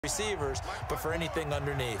receivers, but for anything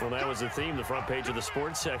underneath. Well, that was the theme, the front page of the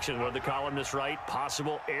sports section. What did the columnists write?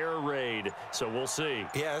 Possible air raid. So we'll see.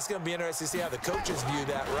 Yeah, it's going to be interesting to see how the coaches view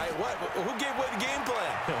that, right? Who gave away the game plan?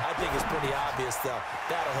 I think it's pretty obvious, though.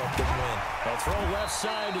 That'll help them win. A throw left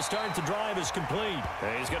side to start the drive is complete.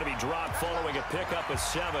 And he's going to be dropped following a pickup of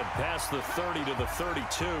 7 past the 30 to the 32.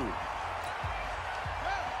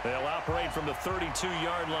 They'll operate from the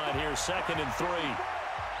 32-yard line here, 2nd and 3.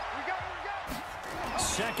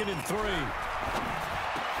 2nd and 3. And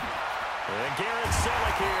Garrett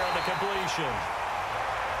Selleck here on the completion.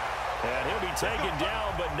 And he'll be taken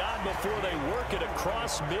down, but not before they work it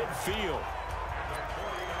across midfield.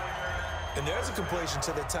 And there's a completion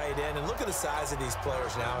to the tight end. And look at the size of these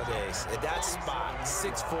players nowadays. At that spot,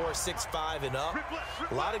 6'4", 6'5", and up.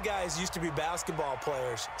 A lot of guys used to be basketball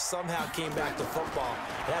players, somehow came back to football.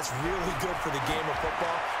 That's really good for the game of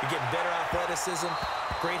football. You're getting better athleticism,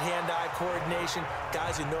 great hand-eye coordination,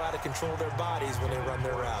 guys who know how to control their bodies when they run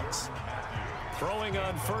their routes. Throwing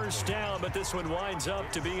on 1st down, but this one winds up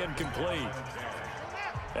to be incomplete.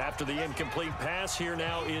 After the incomplete pass, here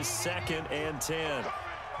now is 2nd and 10.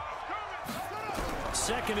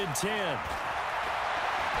 2nd and 10.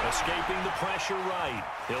 Escaping the pressure right.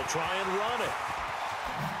 He'll try and run it.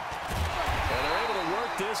 And they're able to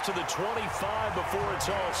work this to the 25 before it's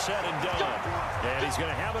all said and done. And he's going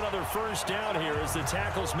to have another 1st down here as the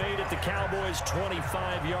tackle's made at the Cowboys'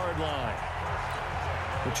 25-yard line.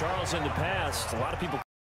 With Charles in the past, a lot of people